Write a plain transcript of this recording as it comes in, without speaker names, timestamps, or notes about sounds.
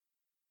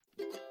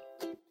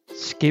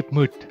Skep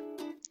moed.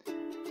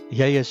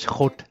 Jy is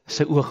God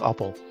se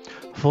oogappel.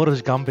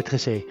 Forrest Gump het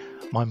gesê,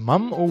 my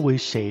mum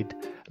always said,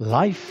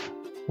 life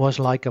was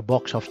like a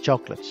box of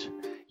chocolates.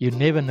 You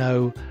never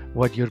know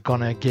what you're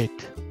gonna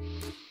get.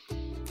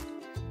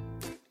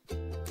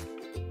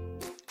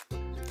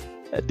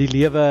 Die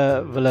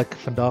lewe wil ek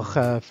vandag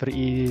vir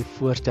u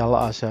voorstel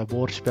as 'n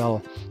bordspel,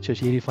 soos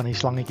hierdie van die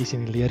slangetjies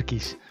en die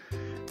leertjies.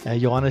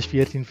 Johannes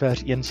 14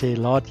 vers 1 sê,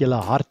 laat julle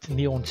hart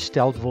nie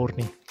ontsteld word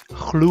nie.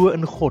 Glo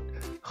in God,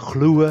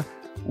 glo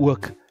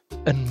ook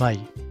in my.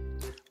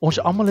 Ons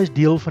almal is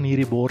deel van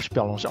hierdie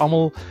bordspel. Ons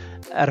almal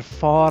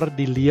ervaar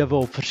die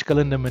lewe op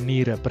verskillende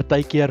maniere.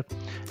 Partykeer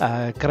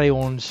kry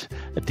ons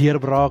 'n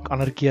deurbraak,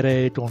 ander kere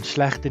het ons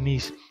slegte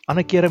nuus.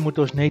 Ander kere moet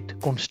ons net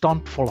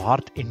konstant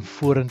volhard en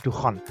vorentoe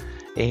gaan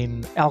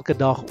en elke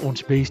dag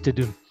ons bes te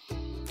doen.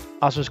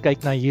 As ons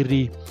kyk na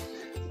hierdie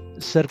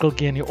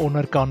sirkeltjie aan die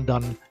onderkant,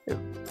 dan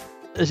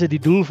is dit die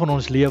doel van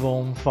ons lewe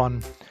om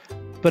van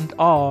punt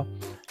A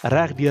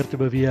regdeur te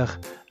beweeg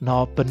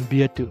na punt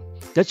B toe.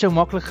 Dit sou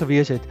maklik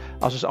gewees het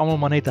as ons almal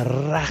maar net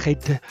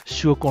reguit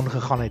so kon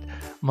gegaan het,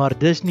 maar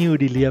dis nie hoe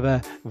die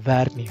lewe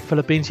werk nie.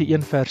 Filippense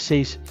 1 vers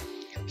 6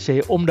 sê,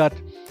 omdat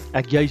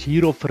ek juis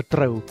hierop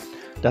vertrou,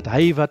 dat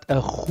hy wat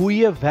 'n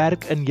goeie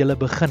werk in julle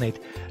begin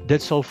het,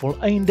 dit sal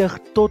volëindig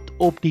tot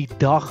op die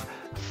dag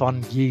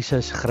van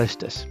Jesus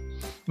Christus.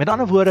 Met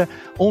ander woorde,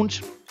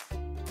 ons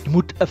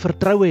moet 'n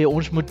vertroue hê.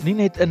 Ons moet nie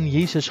net in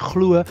Jesus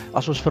glo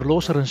as ons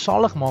verlosser en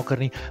saligmaker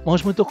nie, maar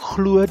ons moet ook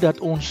glo dat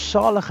ons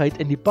saligheid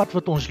en die pad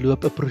wat ons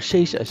loop 'n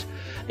proses is.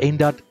 En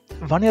dat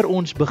wanneer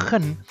ons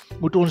begin,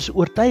 moet ons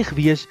oortuig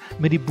wees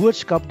met die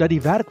boodskap dat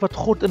die werk wat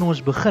God in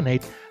ons begin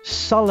het,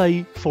 sal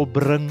hy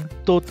volbring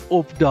tot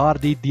op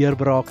daardie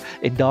deurbraak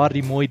en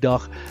daardie mooi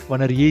dag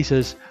wanneer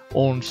Jesus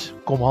ons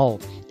kom haal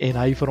en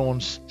hy vir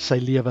ons sy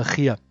lewe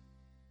gee.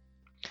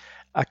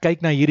 Ek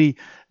kyk na hierdie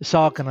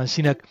saak en dan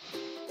sien ek,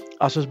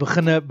 as ons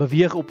begin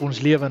beweeg op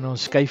ons lewe en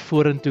ons skuif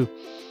vorentoe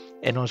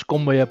en ons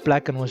kom by 'n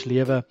plek in ons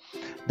lewe,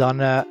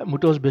 dan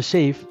moet ons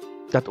besef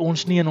dat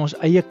ons nie in ons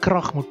eie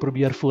krag moet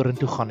probeer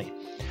vorentoe gaan nie.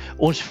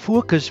 Ons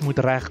fokus moet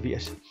reg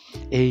wees.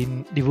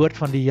 En die woord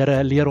van die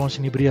Here leer ons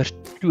in Hebreërs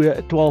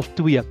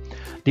 12:2.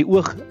 Die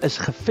oog is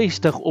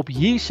gefestig op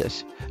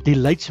Jesus, die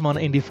leidsman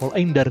en die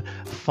volëinder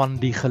van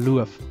die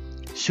geloof.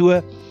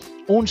 So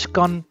ons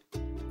kan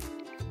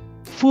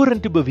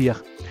vorentoe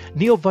beweeg,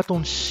 nie op wat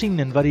ons sien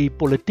en wat die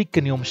politiek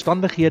en die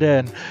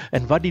omstandighede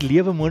en wat die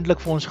lewe moontlik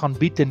vir ons gaan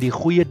bied en die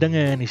goeie dinge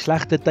en die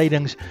slegte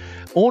tydings.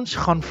 Ons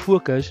gaan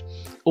fokus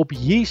op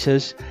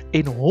Jesus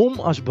en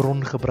hom as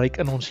bron gebruik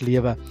in ons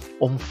lewe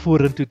om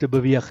vorentoe te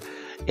beweeg.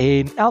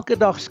 En elke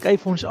dag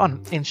skuif ons aan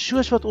en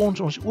soos wat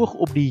ons oog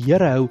op die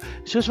Here hou,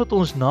 soos wat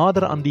ons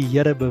nader aan die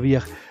Here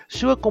beweeg,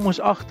 so kom ons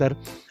agter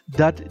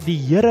dat die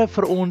Here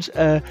vir ons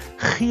 'n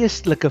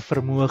geestelike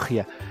vermoë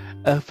gee.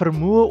 'n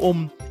Vermoë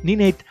om nie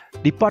net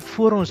die pad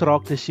voor ons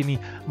raak te sien nie,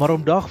 maar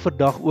om dag vir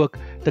dag ook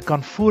te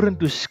kan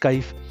vorentoe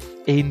skuif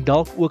en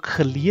dalk ook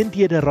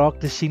geleenthede raak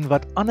te sien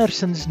wat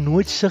andersins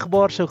nooit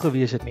sigbaar sou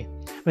gewees het nie.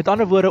 Met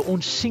ander woorde,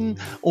 ons sien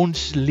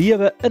ons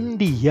lewe in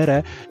die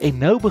Here en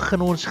nou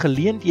begin ons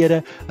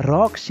geleenthede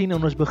raak sien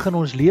en ons begin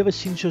ons lewe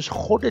sien soos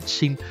God dit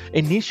sien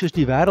en nie soos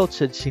die wêreld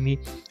dit sien nie,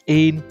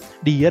 en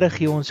die Here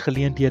gee ons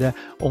geleenthede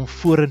om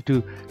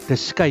vorentoe te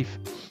skuif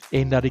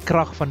en dat die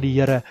krag van die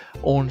Here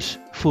ons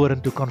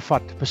vorentoe kan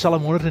vat.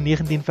 Psalm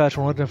 119 vers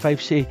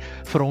 105 sê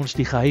vir ons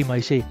die geheim, hy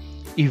sê,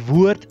 u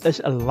woord is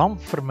 'n lamp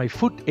vir my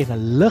voet en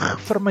 'n lig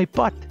vir my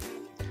pad.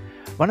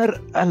 Wanneer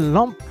 'n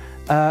lamp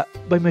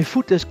by my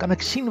voet is, kan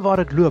ek sien waar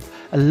ek loop,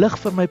 'n lig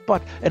vir my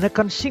pad, en ek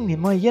kan sien,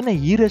 maar jene,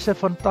 hier is 'n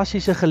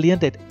fantastiese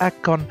geleentheid,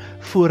 ek kan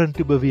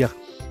vorentoe beweeg.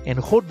 En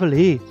God wil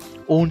hê,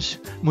 ons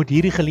moet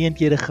hierdie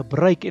geleenthede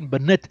gebruik en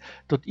benut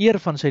tot eer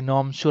van sy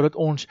naam, sodat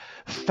ons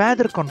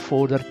verder kan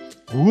vorder,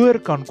 hoër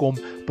kan kom,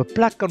 op 'n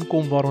plek kan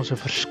kom waar ons 'n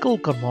verskil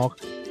kan maak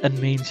in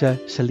mense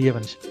se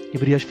lewens.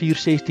 Hebreërs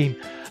 4:16,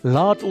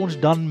 laat ons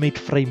dan met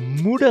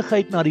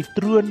vrymoedigheid na die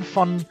troon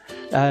van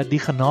die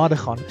genade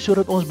gaan,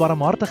 sodat ons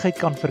barmhartigheid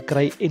kan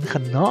verkry en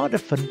genade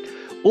vind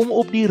om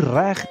op die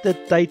regte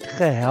tyd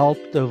gehelp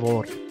te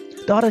word.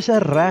 Daar is 'n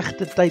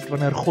regte tyd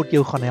wanneer God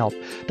jou gaan help.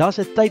 Daar's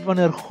 'n tyd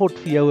wanneer God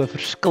vir jou 'n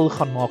verskil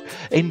gaan maak.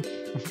 En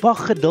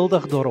wag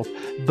geduldig daarop.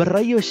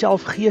 Berei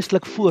jouself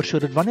geestelik voor,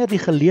 sodat wanneer die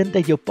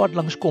geleentheid jou pad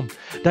langs kom,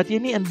 dat jy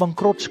nie in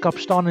bankrotskap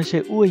staan en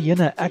sê, o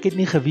Jene, ek het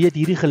nie geweet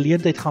hierdie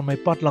geleentheid gaan my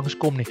pad langs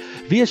kom nie.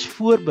 Wees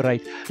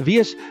voorbereid,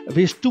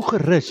 wees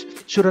toegerus,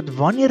 sodat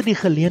wanneer die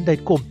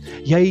geleentheid kom,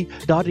 jy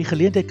daardie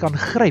geleentheid kan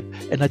gryp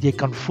en dat jy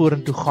kan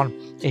vorentoe gaan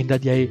en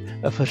dat jy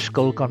 'n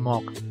verskil kan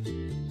maak.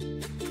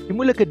 Die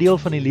moeilike deel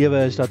van die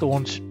lewe is dat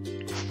ons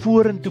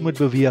vorentoe moet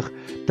beweeg,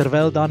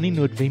 terwyl daar nie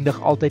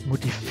noodwendig altyd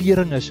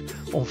motivering is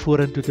om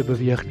vorentoe te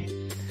beweeg nie.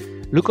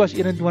 Lukas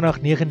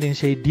 21:19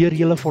 sê, deur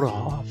julle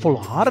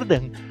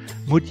volharding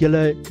moet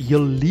julle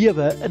jul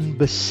lewe in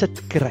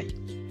besit kry.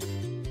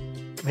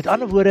 Met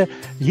ander woorde,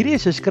 hierdie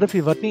is 'n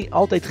skrifgie wat nie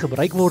altyd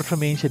gebruik word vir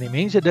mense nie.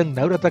 Mense dink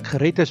nou dat ek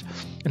gered is,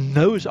 en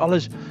nou is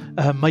alles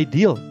my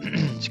deel.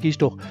 Ekskuus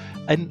tog.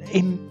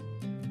 En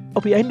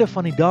op die einde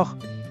van die dag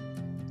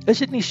is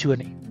dit nie so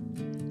nie.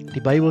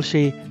 Die Bybel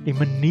sê, die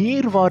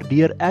manier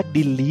waardeur ek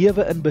die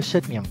lewe in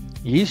besit neem.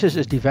 Jesus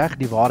is die weg,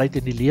 die waarheid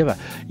en die lewe.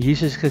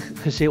 Jesus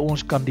gesê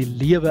ons kan die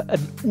lewe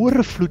in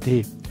oorvloed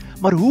hê.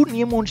 Maar hoe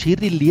neem ons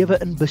hierdie lewe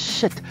in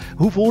besit?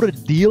 Hoe word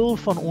dit deel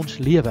van ons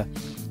lewe?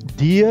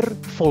 Deur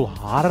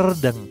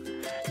volharding,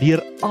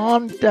 deur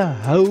aan te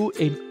hou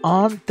en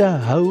aan te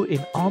hou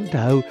en aan te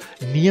hou,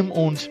 neem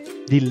ons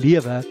die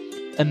lewe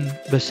in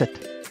besit.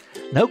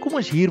 Nou kom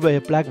ons hier by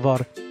 'n plek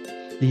waar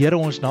die Here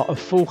ons na 'n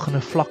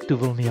volgende vlak toe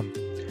wil neem.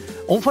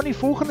 Om van die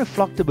volgende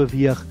vlak te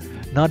beweeg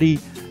na die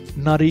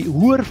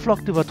hoër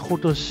vlak toe wat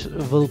God ons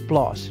wil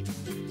plaas,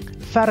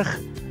 verg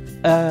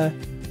 'n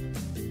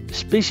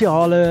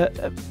spesiale,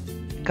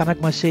 kan ek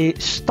maar sê,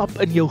 stap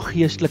in jou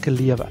geestelike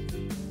lewe.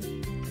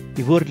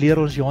 Die woord leer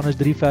ons Johannes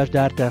 3 vers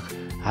 30,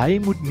 hy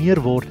moet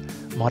meer word,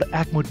 maar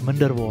ek moet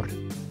minder word.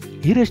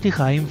 Hier is die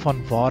geheim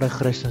van ware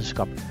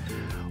Christendom.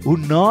 Hoe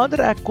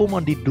nader ek kom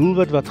aan die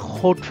doelwit wat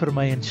God vir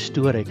my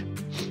instoor het,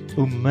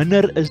 hoe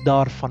minder is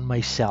daar van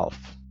myself.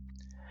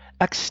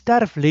 Ek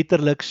sterf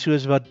letterlik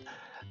soos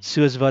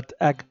wat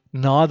ek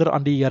nader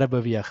aan die Here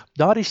beweeg.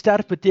 Daardie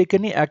sterf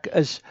beteken nie ek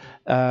is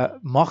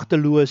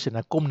magteloos en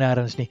ek kom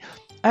nêrens nie.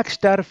 Ek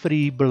sterf vir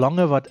die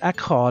belange wat ek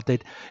gehad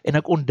het en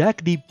ek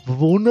ontdek die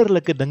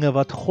wonderlike dinge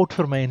wat God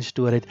vir my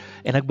instoor het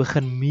en ek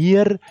begin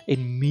meer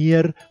en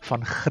meer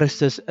van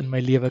Christus in my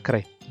lewe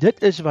kry.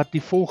 Dit is wat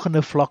die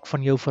volgende vlak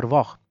van jou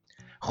verwag.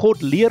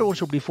 God leer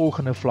ons op die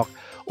volgende vlak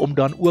om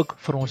dan ook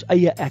vir ons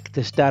eie ek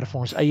te sterf,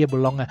 vir ons eie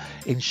belange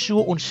en so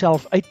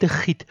onsself uit te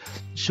giet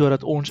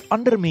sodat ons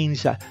ander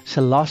mense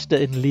se laste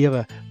in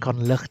lewe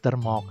kan ligter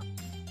maak.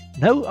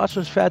 Nou as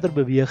ons verder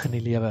beweeg in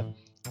die lewe,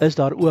 is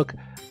daar ook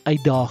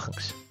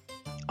uitdagings.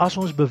 As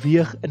ons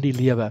beweeg in die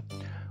lewe,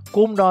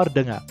 kom daar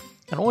dinge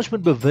en ons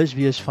moet bewus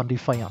wees van die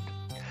vyand.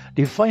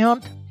 Die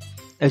vyand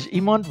is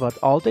iemand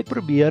wat altyd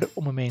probeer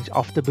om 'n mens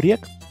af te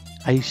breek.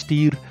 Hy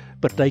stuur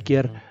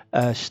partykeer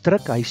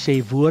stryk, hy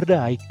sê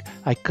woorde,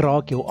 hy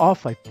kraak jou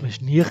af, hy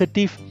is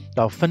negatief,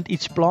 daar vind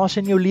iets plaas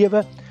in jou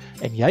lewe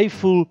en jy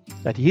voel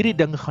dat hierdie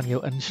ding gaan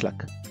jou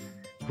insluk.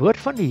 Woord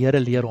van die Here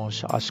leer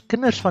ons as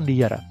kinders van die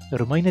Here,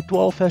 Romeine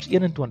 12 vers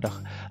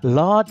 21,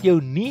 laat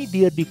jou nie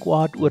deur die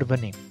kwaad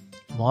oorwin nie,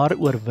 maar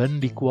oorwin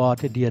die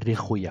kwaad deur die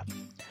goeie.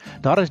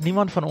 Daar is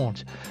niemand van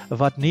ons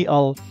wat nie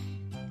al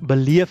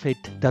beleef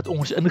het dat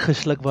ons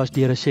ingesluk was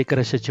deur 'n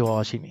sekere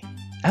situasie nie.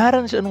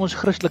 Ergens in ons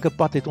Christelike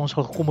pad het ons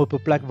gekom op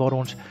 'n plek waar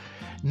ons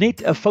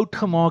net 'n fout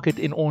gemaak het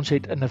en ons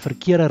het in 'n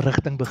verkeerde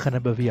rigting begine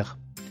beweeg.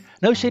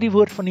 Nou sê die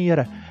woord van die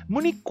Here,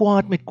 moenie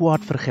kwaad met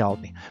kwaad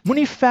vergeld nie,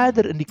 moenie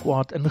verder in die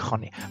kwaad ingaan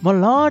nie, maar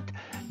laat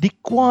die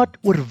kwaad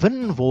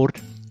oorwin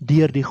word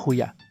deur die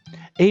goeie.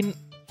 En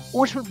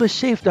ons moet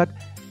besef dat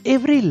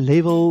every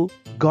level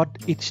got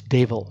its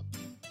devil.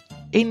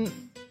 En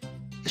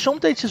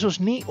soms is ons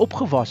nie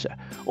opgewasse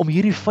om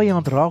hierdie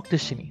vyand raak te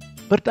sien nie.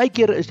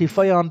 Partykeer is die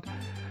vyand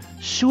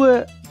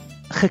so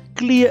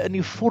geklee in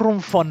die vorm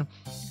van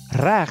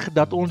reg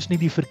dat ons nie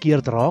die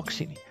verkeerd raak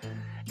sien nie.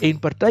 En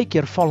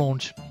partykeer val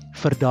ons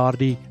vir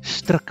daardie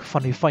stryk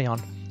van die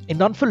vyand en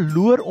dan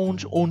verloor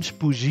ons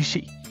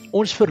posisie.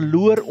 Ons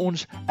verloor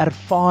ons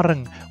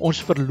ervaring,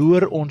 ons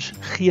verloor ons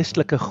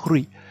geestelike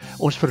groei.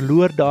 Ons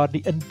verloor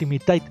daardie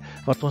intimiteit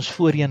wat ons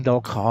voorheen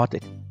dalk gehad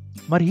het.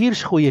 Maar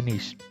hier's goeie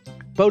nuus.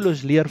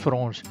 Paulus leer vir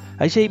ons.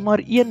 Hy sê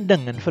maar een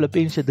ding in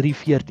Filippense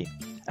 3:14.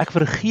 Ek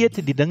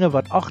vergeet die dinge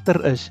wat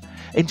agter is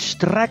en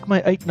strek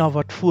my uit na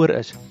wat voor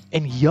is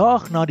en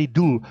jaag na die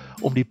doel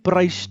om die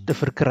prys te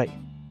verkry.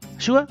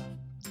 So,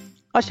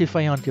 as die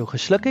vyand jou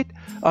gesluk het,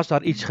 as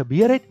daar iets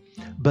gebeur het,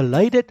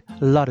 bely dit,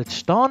 laat dit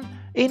staan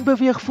en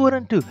beweeg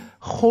vorentoe.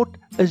 God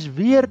is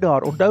weer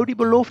daar. Onthou die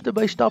belofte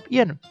by stap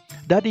 1,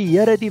 dat die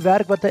Here die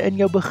werk wat hy in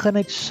jou begin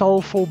het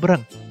sal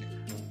volbring.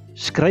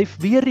 Skryf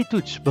weer die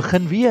toets,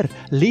 begin weer,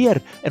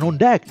 leer en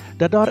ontdek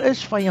dat daar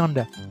is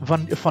vyande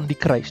van die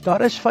kruis.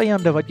 Daar is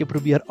vyande wat jy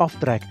probeer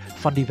aftrek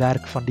van die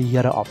werk van die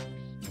Here af.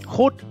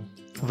 God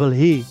wil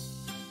hê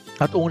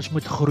dat ons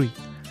moet groei.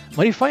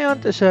 Maar die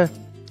vyand is 'n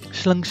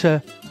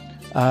slinkse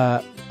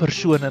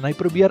persoon en hy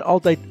probeer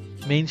altyd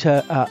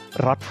mense 'n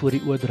rad voor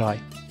die oë draai.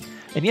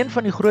 En een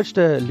van die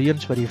grootste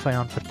leuns wat die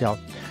vyand vertel,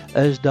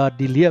 is dat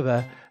die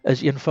lewe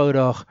is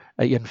eenvoudig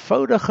 'n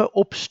eenvoudige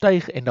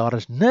opstyg en daar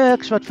is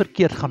niks wat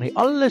verkeerd gaan nie.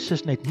 Alles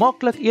is net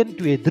maklik, 1,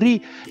 2,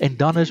 3 en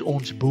dan is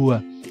ons bo.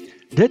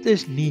 Dit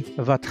is nie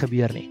wat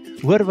gebeur nie.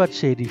 Hoor wat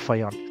sê die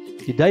vyand.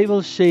 Die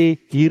duiwel sê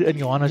hier in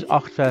Johannes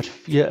 8 vers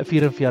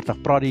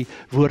 44, praat die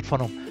woord van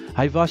hom.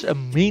 Hy was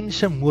 'n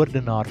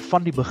mensemoordenaar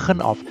van die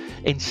begin af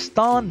en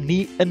staan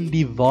nie in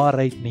die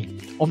waarheid nie,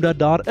 omdat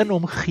daar in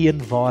hom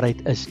geen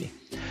waarheid is nie.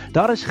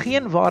 Daar is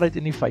geen waarheid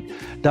in die feit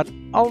dat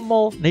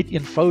almal net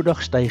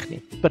eenvoudig styg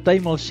nie.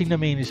 Partymal sien 'n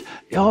mens,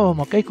 ja,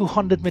 maar kyk hoe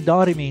gaan dit met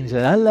daardie mense.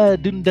 Hulle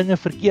doen dinge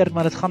verkeerd,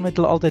 maar dit gaan met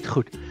hulle altyd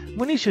goed.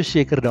 Moenie so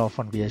seker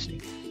daarvan wees nie.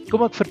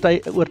 Kom ek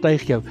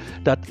oortuig jou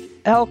dat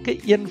elke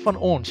een van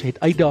ons het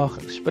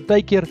uitdagings.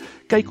 Partykeer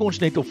kyk ons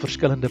net op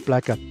verskillende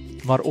plekke,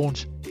 maar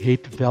ons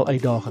het wel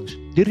uitdagings.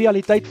 Die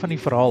realiteit van die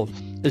verhaal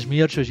is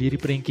meer soos hierdie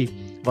prentjie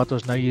wat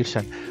ons nou hier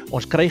sing.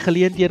 Ons kry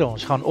geleenthede,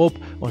 ons gaan op,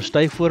 ons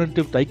styg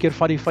vorentoe, baie keer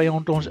vat die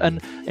vyand ons in,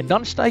 en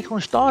dan styg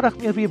ons stadig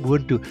weer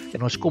boontoe,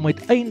 en ons kom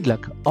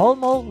uiteindelik,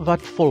 almal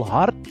wat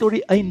volhard tot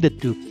die einde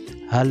toe,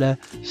 hulle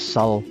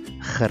sal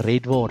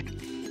gered word.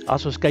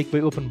 As ons kyk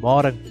by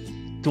Openbaring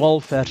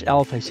 12 vers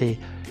 11, hy sê,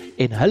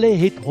 en hulle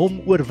het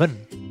hom oorwin.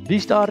 Wie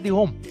is daar die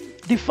hom?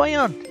 Die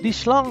vyand, die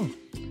slang,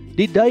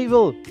 die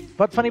duiwel,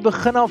 wat van die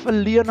begin af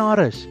 'n leienaar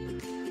is.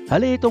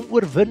 Hulle het hom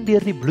oorwin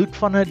deur die bloed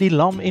van die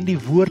lam en die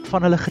woord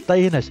van hulle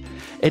getuienis,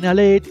 en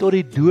hulle het tot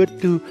die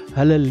dood toe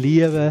hulle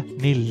lewe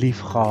nie lief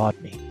gehad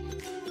nie.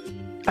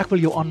 Ek wil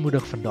jou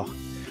aanmoedig vandag,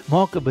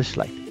 maak 'n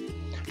besluit.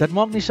 Dit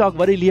maak nie saak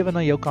wat die lewe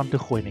na jou kant toe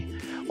gooi nie,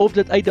 of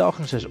dit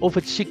uitdagings is, of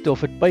dit siekte,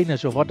 of dit pyn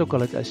is, of wat ook al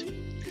dit is.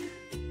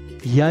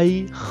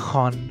 Jy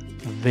gaan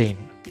wen.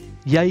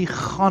 Jy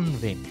gaan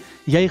wen.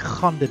 Jy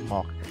gaan dit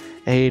maak.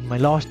 En my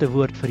laaste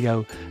woord vir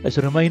jou is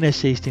Romeine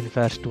 16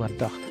 vers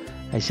 20.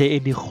 Hy sê,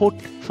 en die God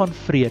van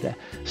vrede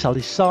sal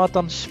die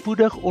Satan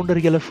spoedig onder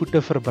julle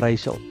voete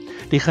verbrysel.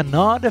 Die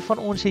genade van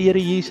ons Here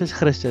Jesus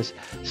Christus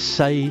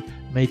sy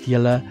met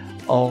julle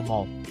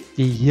almal.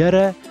 Die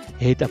Here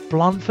het 'n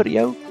plan vir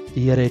jou,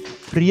 die Here het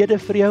vrede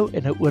vir jou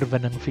en 'n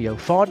oorwinning vir jou.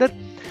 Vader,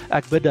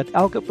 ek bid dat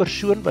elke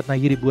persoon wat na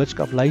hierdie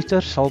boodskap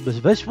luister, sal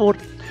bewus word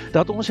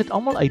dat ons het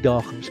almal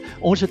uitdagings,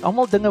 ons het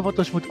almal dinge wat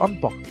ons moet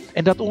aanpak,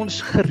 en dat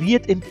ons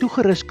gereed en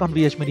toegerus kan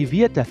wees met die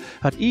wete,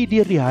 dat U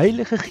deur die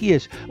Heilige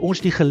Gees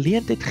ons die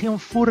geleentheid gee om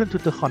vorentoe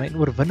te gaan en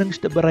oorwinnings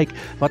te bereik,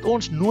 wat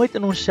ons nooit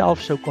in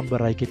onsself sou kon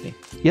bereik het nie.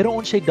 Here,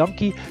 ons sê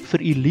dankie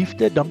vir U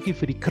liefde, dankie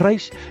vir die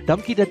kruis,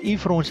 dankie dat U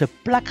vir ons 'n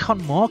plek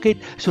gaan maak het,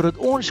 sodat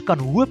ons kan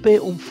hoop hê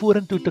om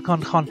vorentoe te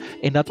kan gaan,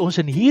 en dat ons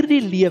in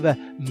hierdie lewe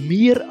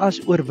meer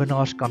as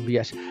oorwinnaars kan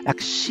wees. Ek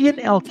seën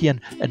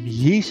elkeen in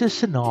Jesus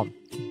se naam.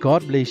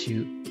 God bless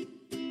you.